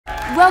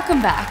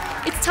Welcome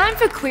back. It's time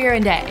for Queer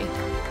and A,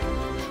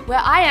 where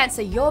I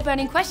answer your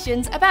burning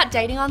questions about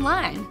dating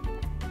online.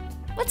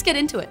 Let's get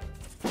into it.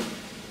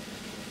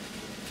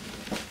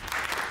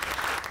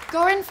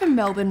 Goran from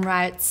Melbourne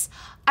writes,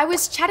 I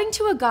was chatting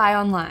to a guy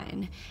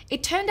online.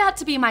 It turned out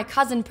to be my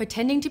cousin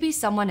pretending to be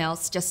someone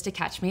else just to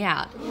catch me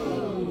out.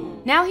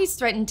 Now he's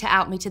threatened to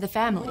out me to the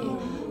family.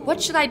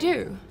 What should I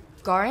do?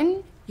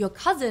 Goran, your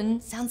cousin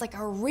sounds like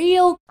a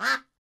real...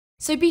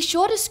 So be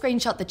sure to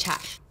screenshot the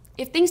chat.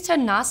 If things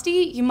turn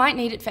nasty, you might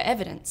need it for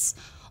evidence.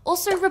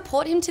 Also,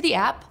 report him to the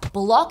app,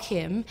 block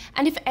him,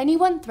 and if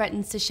anyone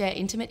threatens to share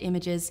intimate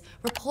images,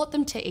 report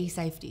them to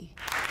eSafety.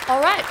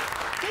 All right,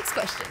 next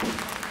question.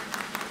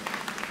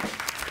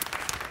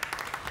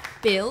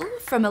 Bill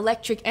from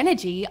Electric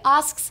Energy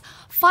asks,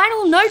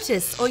 final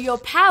notice or your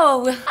power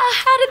will...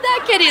 how did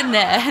that get in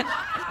there?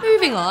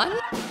 Moving on.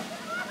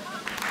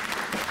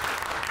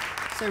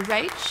 So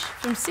Rach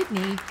from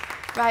Sydney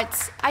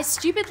writes, I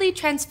stupidly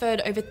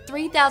transferred over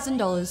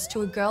 $3,000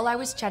 to a girl I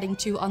was chatting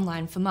to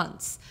online for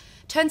months.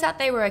 Turns out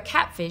they were a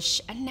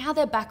catfish and now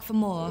they're back for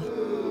more.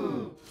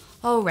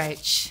 Oh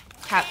Rach,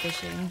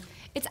 catfishing.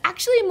 It's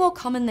actually more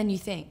common than you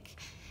think.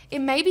 It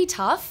may be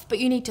tough, but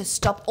you need to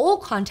stop all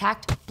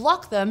contact,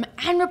 block them,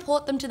 and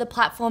report them to the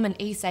platform and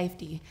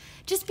eSafety.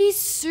 Just be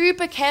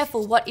super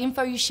careful what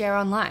info you share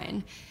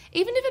online.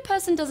 Even if a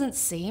person doesn't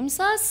seem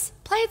sus,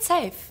 play it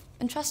safe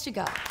and trust your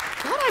gut.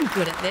 God, I'm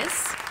good at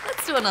this.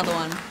 Let's do another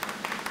one.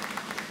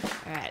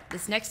 All right,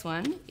 this next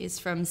one is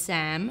from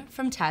Sam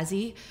from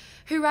Tassie,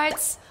 who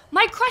writes,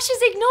 my crush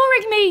is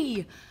ignoring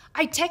me.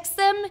 I text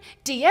them,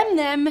 DM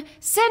them,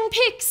 send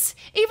pics,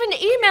 even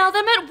email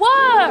them at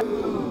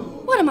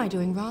work. What am I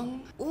doing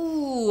wrong?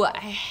 Ooh, I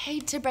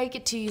hate to break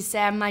it to you,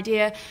 Sam, my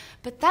dear,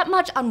 but that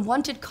much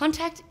unwanted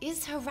contact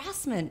is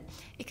harassment.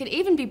 It could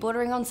even be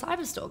bordering on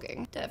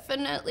cyberstalking.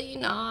 Definitely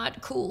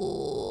not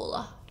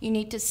cool. You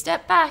need to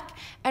step back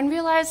and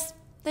realize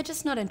they're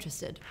just not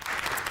interested.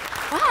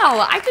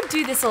 Wow, I could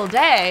do this all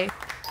day.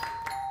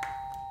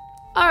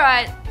 All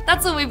right,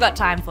 that's all we've got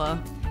time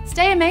for.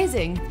 Stay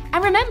amazing.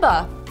 And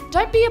remember,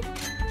 don't be a...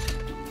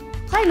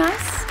 Play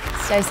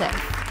nice, stay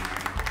safe.